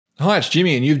Hi, it's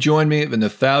Jimmy and you've joined me at the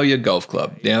Nathalia Golf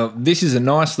Club. Now, this is a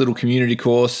nice little community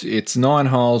course. It's 9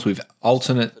 holes with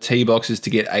alternate tee boxes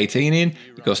to get 18 in.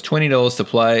 It costs $20 to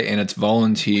play and it's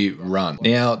volunteer run.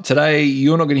 Now, today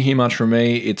you're not going to hear much from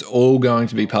me. It's all going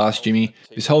to be past Jimmy.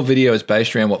 This whole video is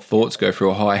based around what thoughts go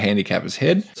through a high handicapper's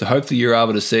head. So hopefully you're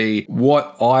able to see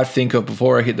what I think of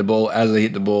before I hit the ball, as I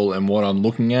hit the ball, and what I'm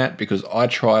looking at, because I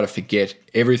try to forget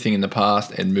everything in the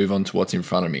past and move on to what's in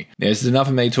front of me. Now, this is enough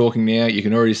of me talking now. You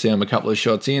can already see I'm a couple of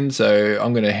shots in, so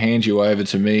I'm going to hand you over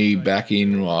to me back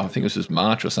in, well, I think this was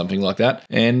March or something like that,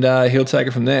 and he'll take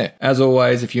it from there. As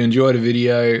always, if you enjoyed a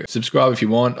video, subscribe if you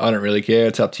want. I don't really care.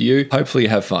 It's up to you. Hopefully you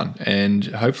have fun, and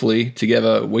hopefully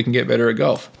together we can get better at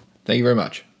golf. Thank you very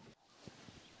much.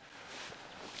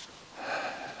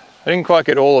 I didn't quite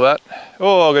get all of that.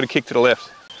 Oh, I got a kick to the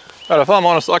left. But if I'm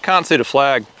honest, I can't see the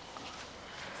flag.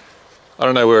 I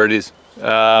don't know where it is,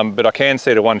 but I can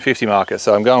see the 150 marker,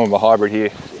 so I'm going with my hybrid here.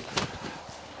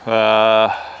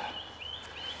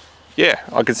 Yeah,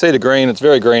 I can see the green. It's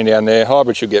very green down there.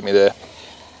 Hybrid should get me there.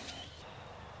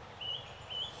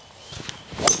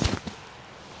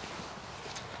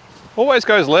 Always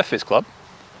goes left, this club.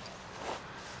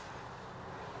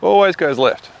 Always goes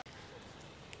left.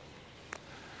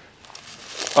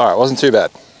 All right, wasn't too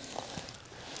bad.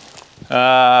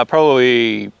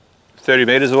 Probably 30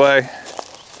 meters away.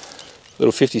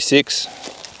 Little 56.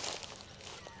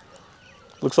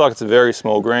 Looks like it's a very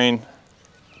small green.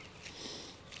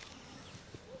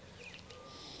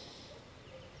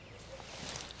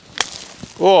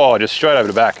 Oh, just straight over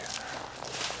the back.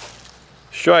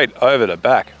 Straight over the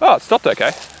back. Oh, it stopped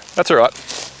okay. That's all right.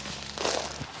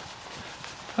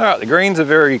 All right, the greens are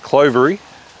very clovery,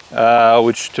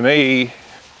 which to me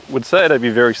would say they'd be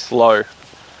very slow.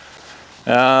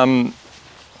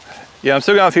 Yeah, I'm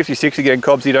still going 56 again,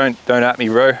 Cobbsy, don't at me,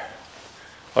 bro.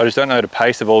 I just don't know the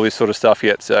pace of all this sort of stuff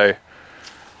yet, so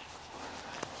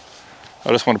I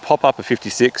just want to pop up a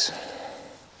 56.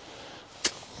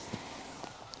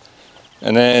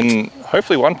 And then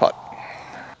hopefully one putt.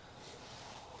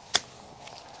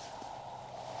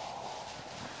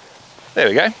 There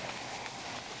we go.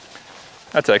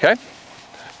 That's okay.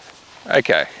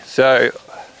 Okay, so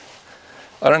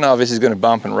I don't know if this is going to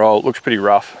bump and roll. It looks pretty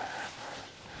rough.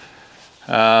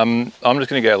 I'm just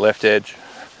going to go left edge.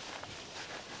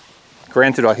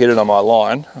 Granted, I hit it on my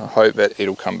line. I hope that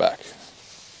it'll come back.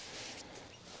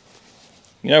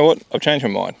 You know what? I've changed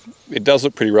my mind. It does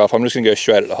look pretty rough. I'm just going to go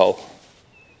straight at the hole.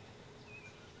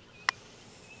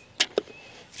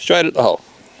 Straight at the hole.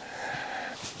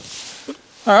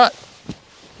 All right.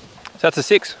 So that's a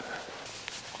 6.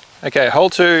 Okay, hole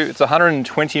 2. It's a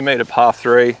 120 meter par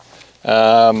 3.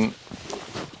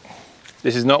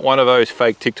 This is not one of those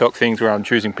fake TikTok things where I'm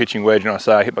choosing pitching wedge and I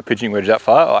say I hit my pitching wedge that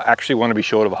far. I actually want to be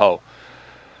short of a hole.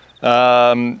 So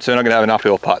I'm not going to have an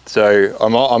uphill putt. So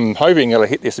I'm hoping I'll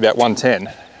hit this about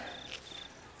 110.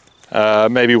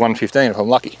 Maybe 115 if I'm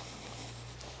lucky.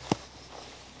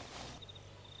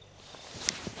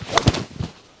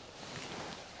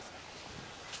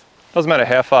 Doesn't matter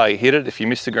how far you hit it if you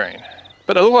miss the green.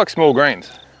 But they look like small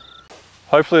greens.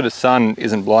 Hopefully the sun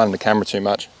isn't blinding the camera too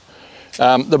much.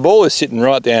 The ball is sitting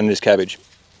right down in this cabbage.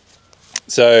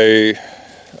 So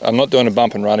I'm not doing a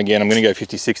bump and run again. I'm going to go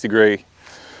 56 degree.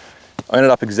 I ended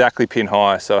up exactly pin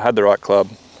high, so I had the right club.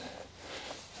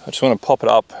 I just want to pop it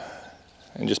up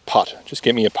and just putt. Just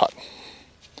get me a putt.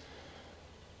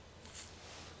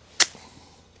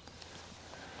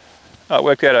 Oh, it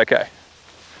worked out okay.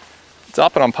 It's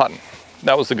up and I'm putting.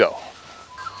 That was the goal.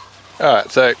 All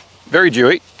right, so very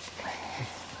dewy.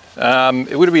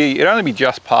 It'd only be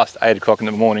just past 8 o'clock in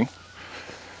the morning.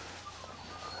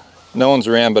 No one's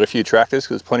around but a few tractors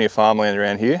because there's plenty of farmland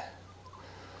around here.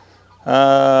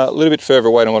 A little bit further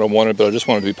away than what I wanted, but I just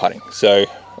wanted to be putting. So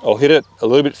I'll hit it a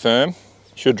little bit firm.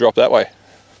 Should drop that way.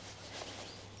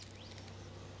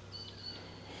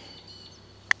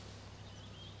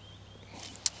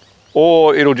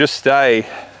 Or it'll just stay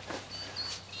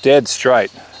dead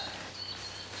straight.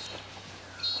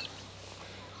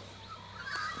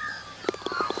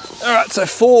 All right, so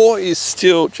 4 is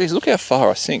still, geez, look how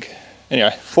far I sink.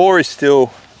 Anyway, 4 is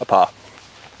still a par.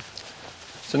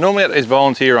 So normally at these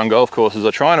volunteer on golf courses,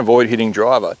 I try and avoid hitting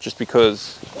driver just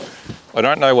because I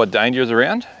don't know what danger is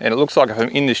around. And it looks like if I'm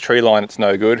in this tree line, it's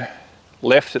no good.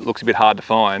 Left, it looks a bit hard to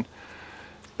find.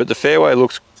 But the fairway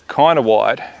looks kind of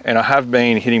wide and I have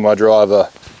been hitting my driver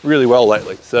really well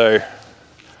lately. So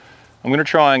I'm gonna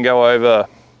try and go over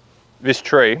this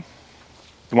tree,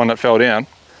 the one that fell down,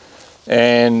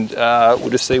 and we'll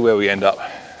just see where we end up.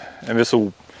 And this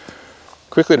will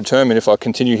quickly determine if I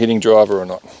continue hitting driver or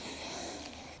not.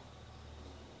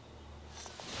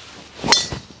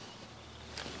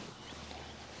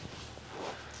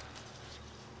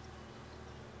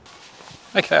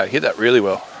 Okay, I hit that really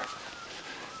well.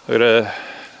 I got a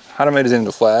 100 metres into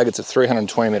the flag. It's a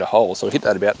 320 metre hole, so I hit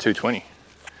that about 220.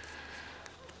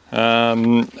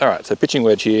 All right, so pitching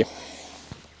wedge here.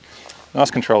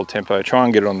 Nice controlled tempo. Try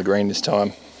and get it on the green this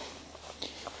time.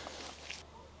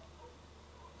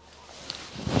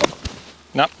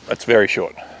 Nope, that's very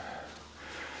short.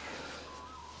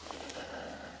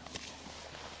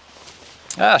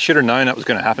 I should have known that was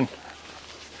going to happen.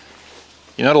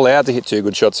 You're not allowed to hit 2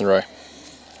 good shots in a row.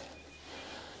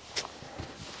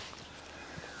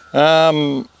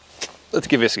 Let's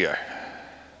give this a go.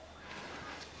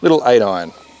 Little 8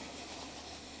 iron.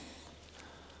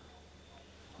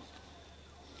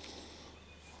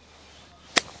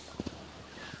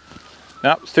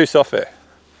 No, it's too soft there.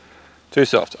 Too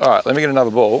soft. All right, let me get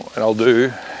another ball and I'll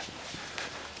do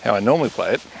how I normally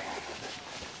play it.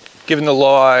 Given the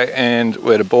lie and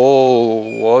where the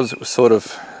ball was, it was sort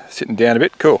of sitting down a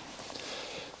bit. Cool.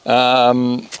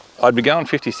 I'd be going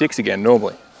 56 again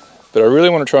normally, but I really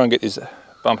want to try and get this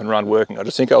bump and run working. I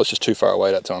just think I was just too far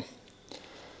away that time.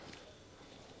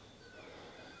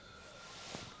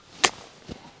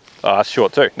 Oh, that's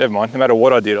short too. Never mind. No matter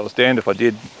what I did, I was damned if I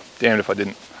did, damned if I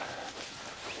didn't.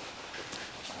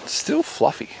 It's still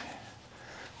fluffy.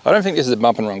 I don't think this is a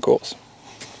bump and run course.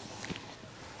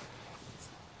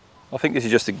 I think this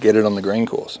is just to get it on the green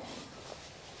course.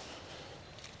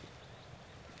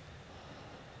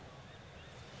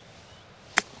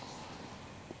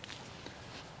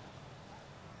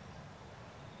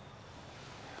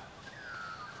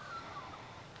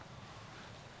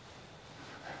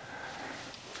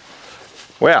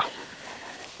 Wow.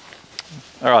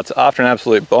 All right, so after an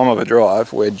absolute bomb of a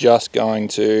drive, we're just going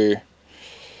to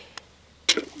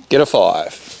get a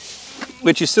 5,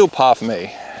 which is still par for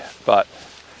me, but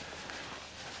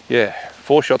yeah,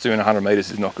 4 shots within 100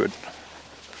 metres is not good.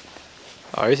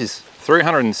 Oh, this is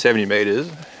 370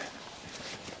 metres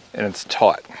and it's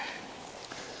tight.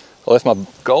 I left my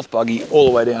golf buggy all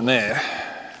the way down there,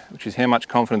 which is how much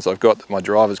confidence I've got that my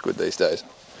driver's good these days.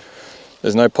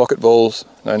 There's no pocket balls,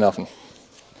 no nothing.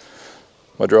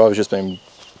 My driver's just been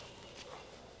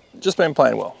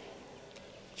playing well.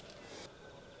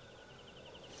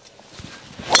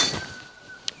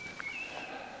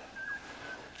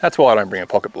 That's why I don't bring a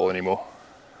pocket ball anymore.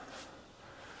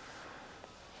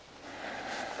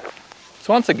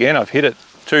 So once again, I've hit it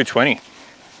 220.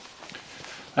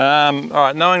 All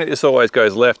right, knowing that this always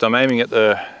goes left, I'm aiming at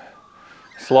the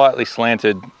slightly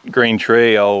slanted green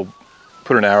tree. I'll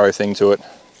put an arrow thing to it.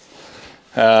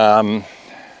 And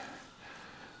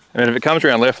if it comes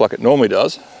around left like it normally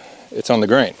does, it's on the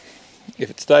green. If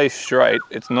it stays straight,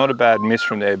 it's not a bad miss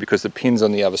from there because the pin's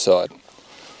on the other side.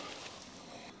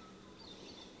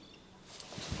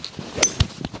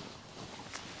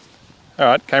 All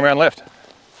right, came around left.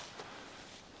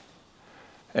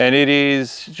 And it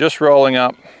is just rolling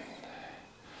up.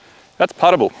 That's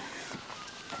puttable,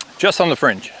 just on the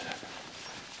fringe.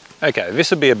 Okay,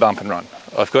 this would be a bump and run.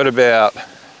 I've got about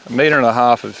 1.5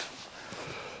 meters of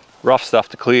rough stuff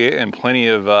to clear and plenty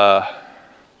of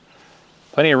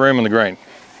room on the green.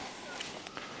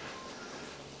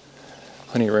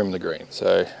 Plenty of room on the green.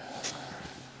 So,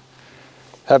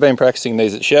 have been practicing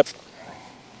these at Shep.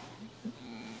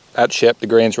 At Shep, the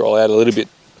greens roll out a little bit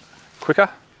quicker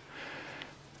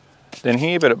than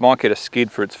here, but it might get a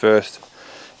skid for its first.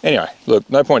 Anyway, look,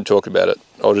 no point talking about it.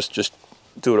 I'll just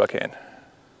do what I can.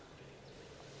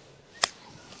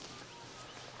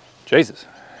 Jesus.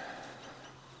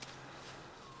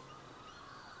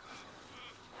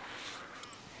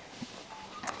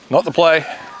 Not the play.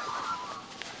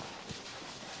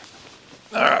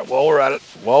 All right,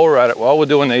 while we're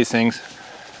doing these things.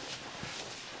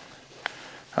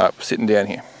 All right, we're sitting down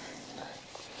here.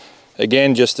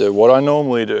 Again, just what I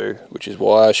normally do, which is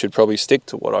why I should probably stick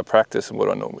to what I practice and what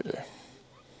I normally do.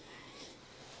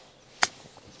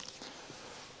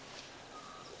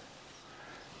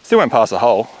 Still went past the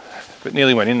hole, but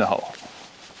nearly went in the hole.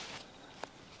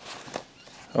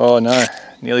 Oh no,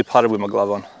 nearly putted with my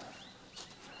glove on.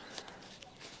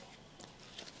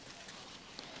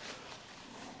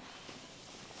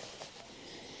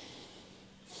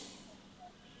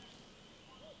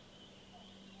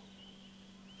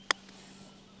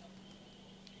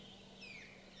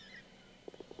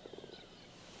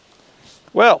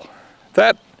 Well,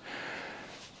 that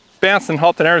bounced and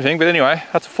hopped and everything, but anyway,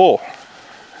 that's a 4.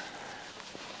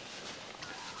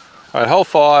 All right, hole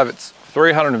 5, it's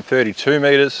 332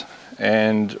 meters,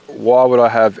 and why would I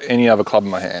have any other club in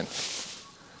my hand?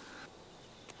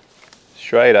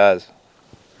 Straight as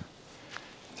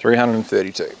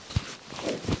 332.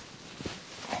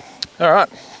 All right,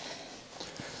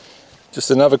 Just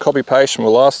another copy paste from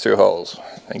the last 2 holes.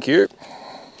 Thank you.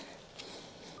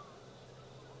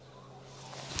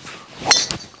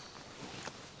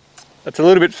 It's a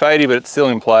little bit fadey, but it's still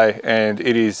in play, and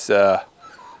it is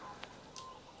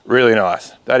really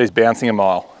nice. That is bouncing a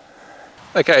mile.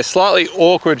 Okay, slightly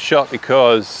awkward shot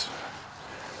because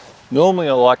normally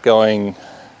I like going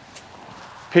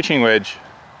pitching wedge,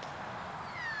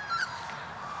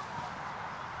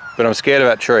 but I'm scared of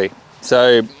that tree.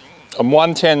 So I'm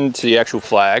 110 to the actual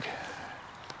flag.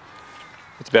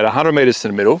 It's about 100 meters to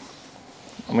the middle.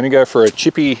 I'm gonna go for a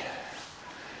chippy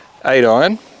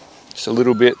 8-iron, just a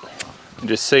little bit, and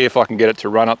just see if I can get it to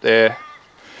run up there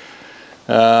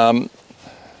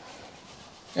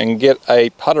and get a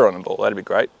putter on the ball. That'd be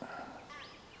great.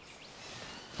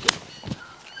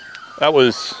 That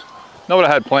was not what I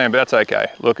had planned, but that's okay.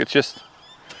 Look, it's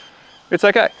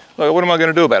okay. Look, what am I going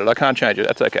to do about it? I can't change it.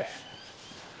 That's okay.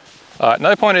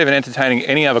 No point even entertaining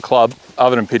any other club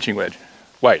other than pitching wedge.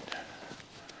 Wait.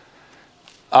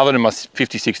 Other than my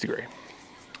 56 degree.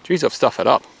 Geez, I've stuffed it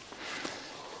up.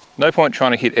 No point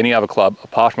trying to hit any other club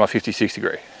apart from my 56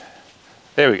 degree.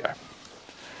 There we go.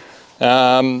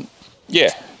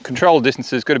 Yeah, control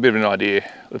distances, got a bit of an idea.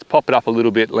 Let's pop it up a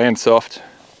little bit, land soft,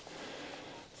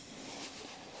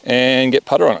 and get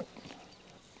putter on it.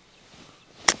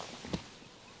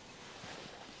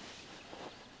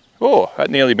 Oh, that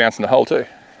nearly bounced in the hole too.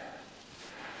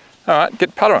 All right,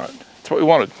 get putter on it. That's what we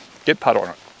wanted, get putter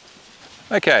on it.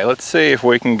 Okay, let's see if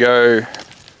we can go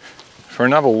for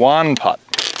another 1 putt.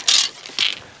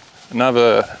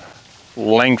 Another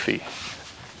lengthy.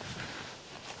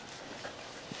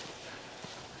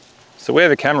 So where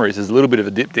the camera is, there's a little bit of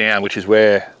a dip down, which is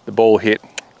where the ball hit,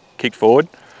 kicked forward.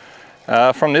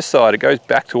 From this side, it goes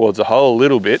back towards the hole a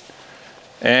little bit.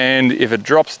 And if it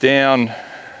drops down,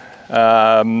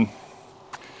 yeah,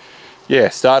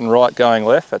 starting right, going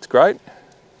left, that's great.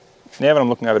 Now that I'm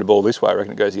looking over the ball this way, I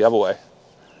reckon it goes the other way.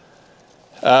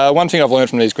 One thing I've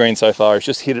learned from these greens so far is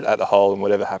just hit it at the hole and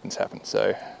whatever happens, happens.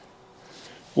 So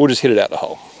we'll just hit it at the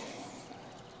hole.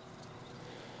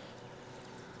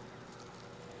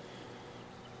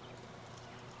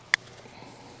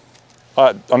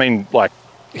 I mean, like,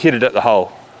 hit it at the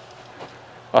hole.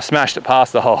 I smashed it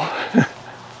past the hole.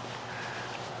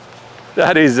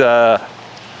 That is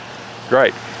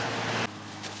great.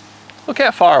 Look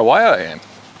how far away I am.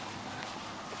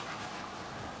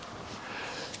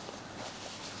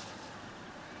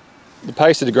 The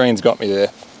pace of the greens got me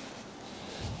there.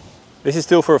 This is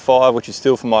still for a 5, which is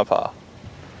still for my par.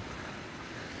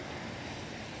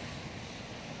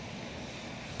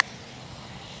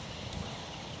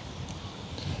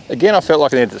 Again, I felt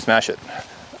like I needed to smash it.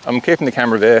 I'm keeping the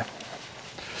camera there.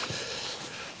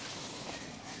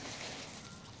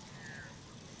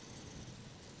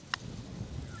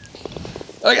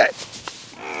 Okay.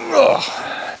 Oh,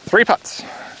 3 putts.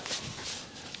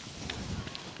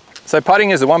 So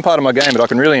putting is the one part of my game that I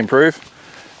can really improve.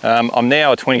 I'm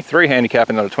now a 23 handicap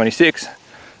and not a 26.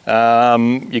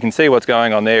 You can see what's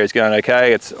going on there is going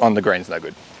okay. It's on the greens, no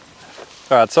good.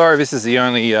 All right, sorry this is the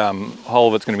only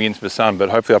hole that's going to be into the sun, but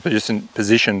hopefully I've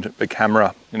positioned the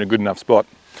camera in a good enough spot.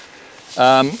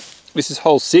 This is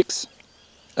hole 6.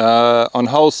 On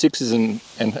hole 6s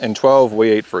and 12,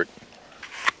 we eat fruit.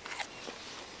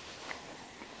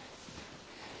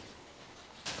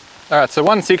 All right, so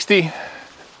 160.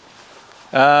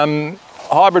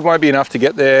 Hybrid won't be enough to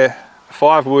get there.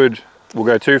 5 wood will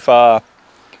go too far.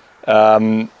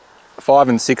 5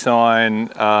 and 6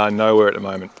 iron are nowhere at the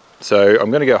moment. So I'm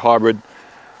going to go hybrid.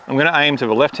 I'm going to aim to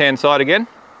the left-hand side again.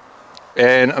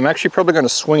 And I'm actually probably going to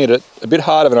swing it a bit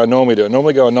harder than I normally do. I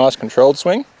normally go a nice controlled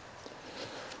swing.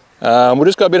 We'll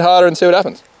just go a bit harder and see what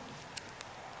happens.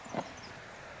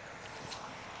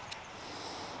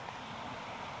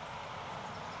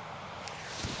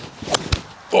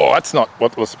 Oh, that's not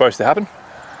what was supposed to happen.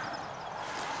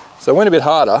 So I went a bit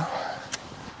harder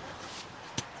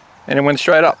and it went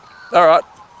straight up. All right.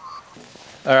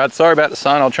 All right, sorry about the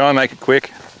sun. I'll try and make it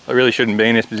quick. I really shouldn't be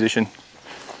in this position.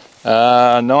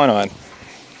 9-iron.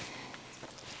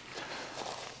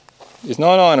 Is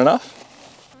 9-iron enough?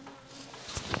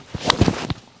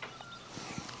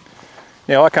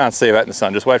 Now I can't see that in the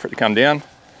sun. Just wait for it to come down.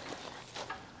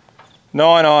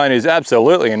 9-iron is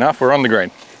absolutely enough. We're on the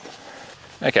green.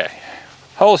 Okay,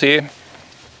 holes here.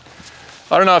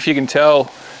 I don't know if you can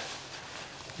tell.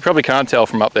 You probably can't tell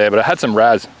from up there, but I had some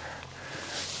raz.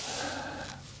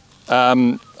 I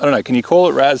don't know, can you call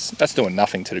it raz? That's doing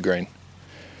nothing to the green.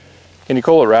 Can you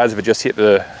call it raz if it just hit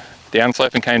the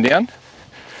downslope and came down?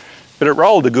 But it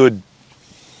rolled a good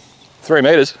 3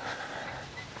 meters.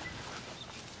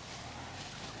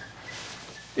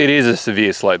 It is a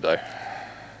severe slope though.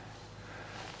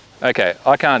 Okay,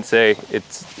 I can't see.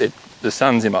 The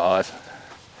sun's in my eyes.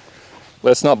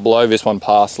 Let's not blow this one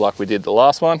past like we did the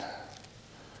last one,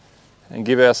 and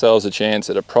give ourselves a chance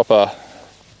at a proper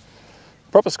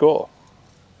score.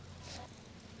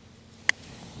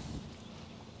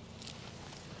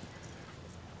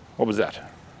 What was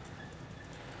that?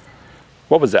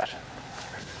 What was that?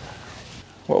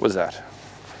 What was that?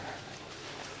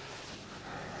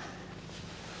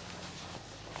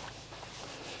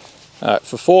 All right,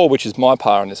 for 4, which is my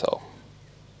par on this hole.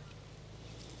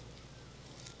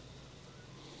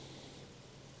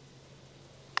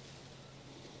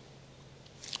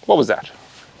 What was that?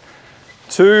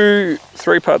 2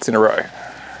 3-putts in a row.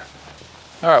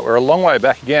 All right, we're a long way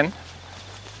back again.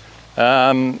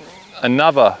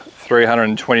 Another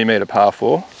 320 metre par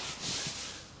 4.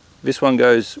 This one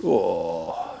goes,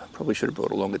 oh, probably should have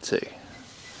brought a longer tee.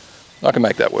 I can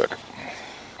make that work.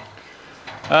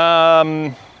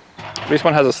 This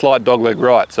one has a slight dogleg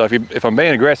right, so if I'm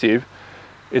being aggressive,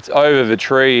 it's over the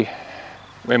tree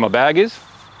where my bag is.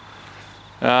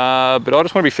 But I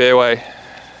just want to be fairway,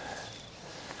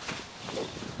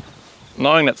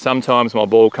 knowing that sometimes my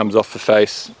ball comes off the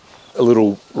face a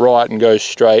little right and goes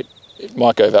straight. It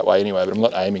might go that way anyway, but I'm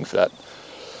not aiming for that.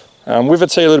 With a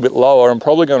tee a little bit lower, I'm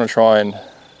probably going to try and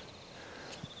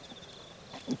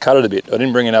cut it a bit. I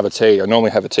didn't bring another tee. I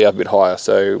normally have a tee up a bit higher,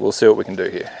 so we'll see what we can do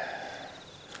here.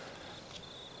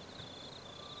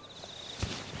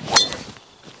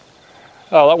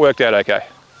 Oh, that worked out okay.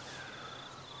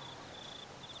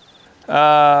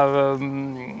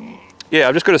 Yeah,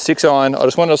 I've just got a 6-iron. I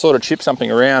just wanted to sort of chip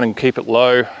something around and keep it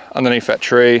low underneath that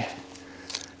tree.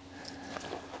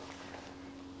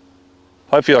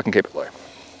 Hopefully I can keep it low.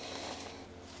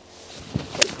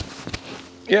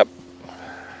 Yep.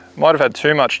 Might have had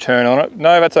too much turn on it.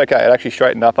 No, that's okay. It actually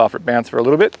straightened up after it bounced for a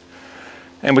little bit.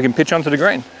 And we can pitch onto the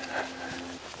green.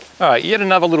 All right, yet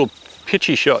another little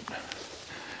pitchy shot.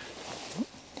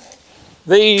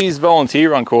 These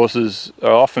volunteer run courses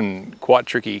are often quite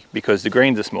tricky because the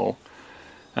greens are small.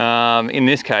 In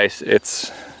this case,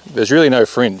 there's really no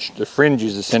fringe. The fringe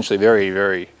is essentially very,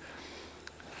 very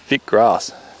thick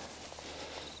grass.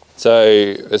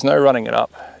 So there's no running it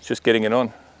up, it's just getting it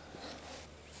on.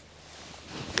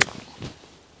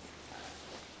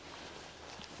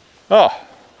 Oh,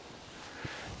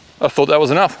 I thought that was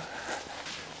enough.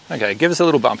 Okay, give us a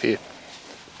little bump here.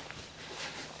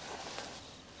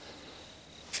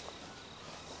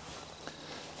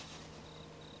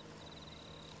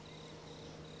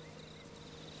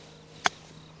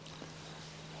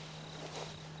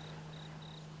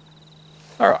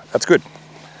 All right, that's good.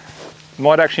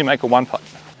 Might actually make a 1-putt.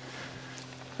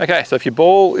 Okay, so if your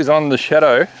ball is on the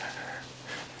shadow,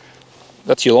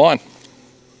 that's your line.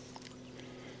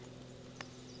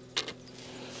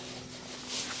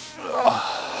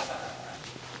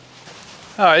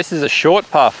 Oh, this is a short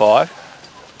par 5.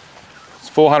 It's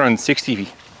 460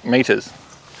 metres.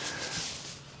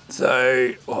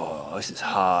 So, oh, this is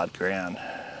hard ground.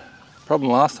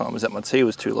 Problem last time was that my tee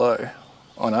was too low.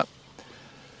 Oh no.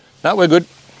 No, we're good.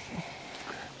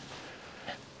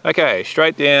 Okay,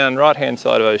 straight down, right hand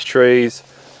side of those trees,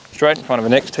 straight in front of the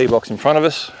next tee box in front of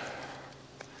us.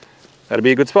 That'll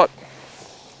be a good spot.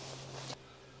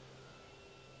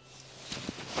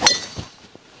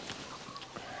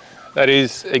 That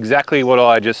is exactly what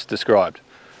I just described.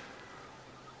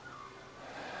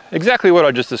 Exactly what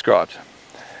I just described.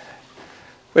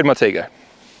 Where'd my tee go?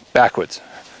 Backwards.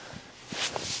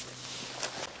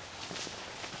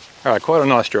 All right, quite a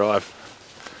nice drive.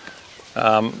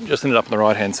 Just ended up on the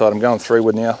right hand side. I'm going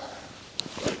 3-wood now.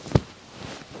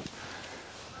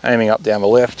 Aiming up down the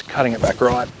left, cutting it back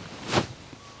right.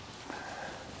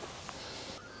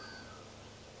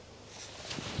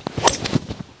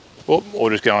 Or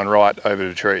just going right over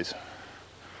the trees.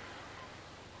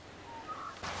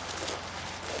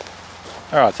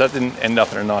 All right, so that didn't end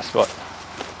up in a nice spot.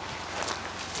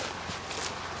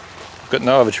 Got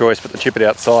no other choice but to chip it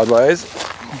out sideways.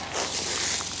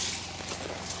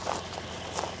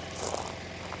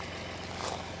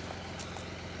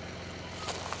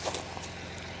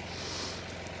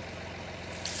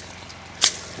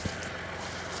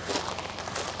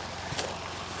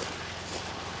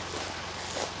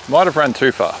 Might have run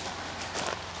too far.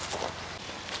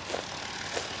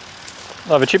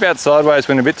 Well, if a chip out sideways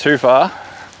went a bit too far.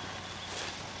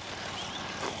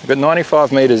 I've got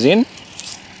 95 metres in,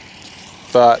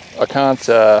 but I can't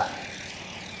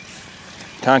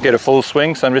get a full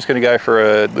swing, so I'm just going to go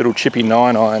for a little chippy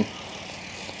 9-iron.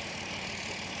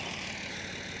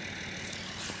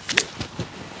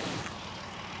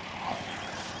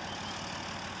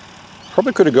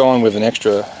 Probably could have gone with an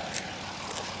extra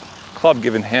club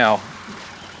given how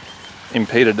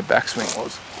impeded the backswing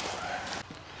was.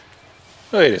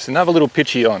 Look at this, another little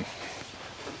pitchy on.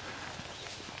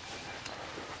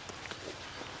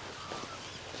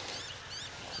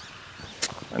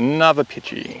 Another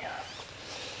pitchy.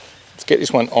 Let's get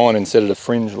this one on instead of the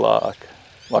fringe lark,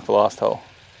 like the last hole.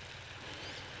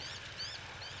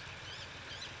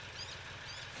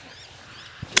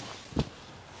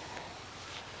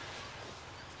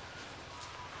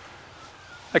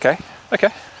 Okay.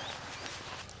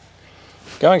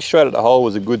 Going straight at the hole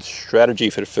was a good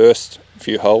strategy for the first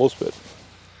few holes, but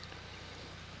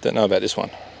don't know about this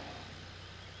one.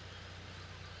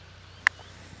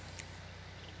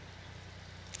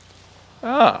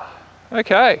 Ah,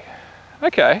 okay.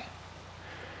 I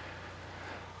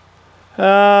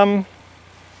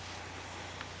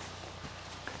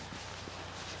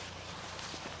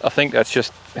think that's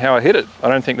just how I hit it. I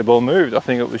don't think the ball moved. I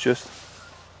think it was just,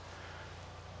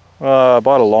 by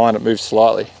the line it moved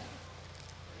slightly.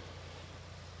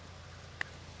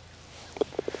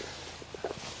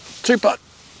 Two putt.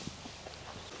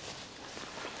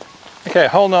 Okay,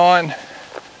 hole 9.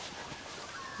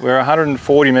 We're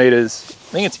 140 metres.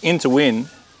 I think it's in to win,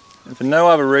 and for no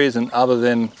other reason other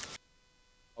than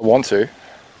I want to.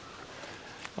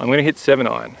 I'm going to hit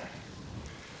 7-iron,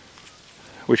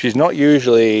 which is not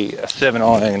usually a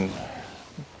 7-iron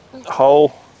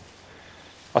hole.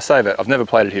 I say that, I've never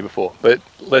played it here before, but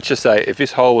let's just say if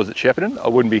this hole was at Shepparton, I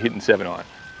wouldn't be hitting 7-iron.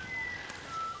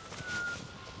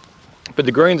 But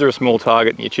the greens are a small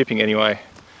target and you're chipping anyway,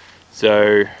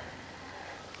 so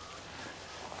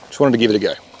just wanted to give it a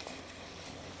go.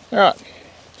 All right,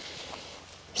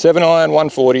 7-iron,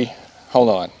 140, hole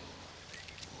 9.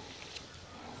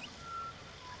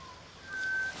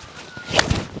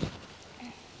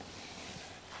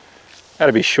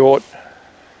 That'd be short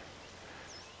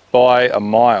by a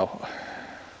mile.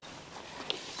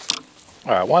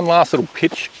 All right, one last little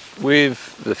pitch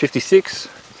with the 56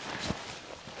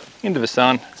 into the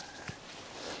sun.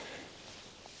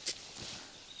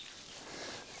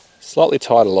 Slightly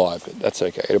tighter lie, but that's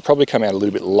okay. It'll probably come out a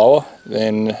little bit lower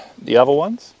than the other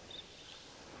ones.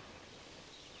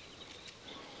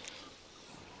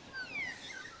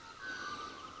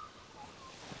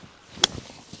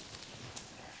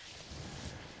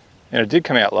 And it did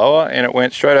come out lower and it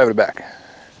went straight over the back.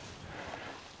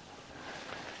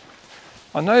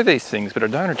 I know these things, but I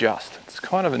don't adjust. It's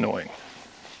kind of annoying.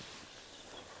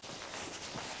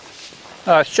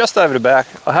 It's just over the back.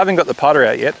 I haven't got the putter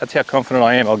out yet. That's how confident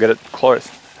I am I'll get it close.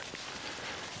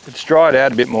 It's dried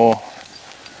out a bit more.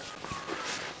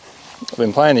 I've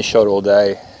been playing this shot all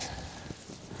day.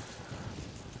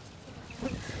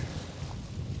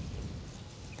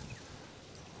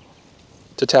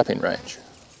 To tap in range.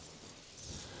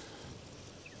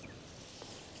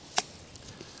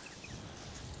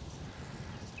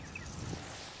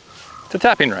 To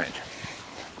tap in range.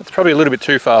 It's probably a little bit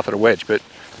too far for the wedge, but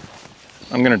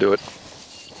I'm going to do it.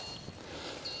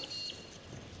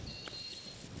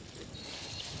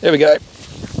 There we go.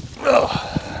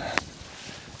 Oh.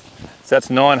 So that's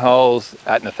 9 holes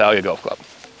at Nathalia Golf Club.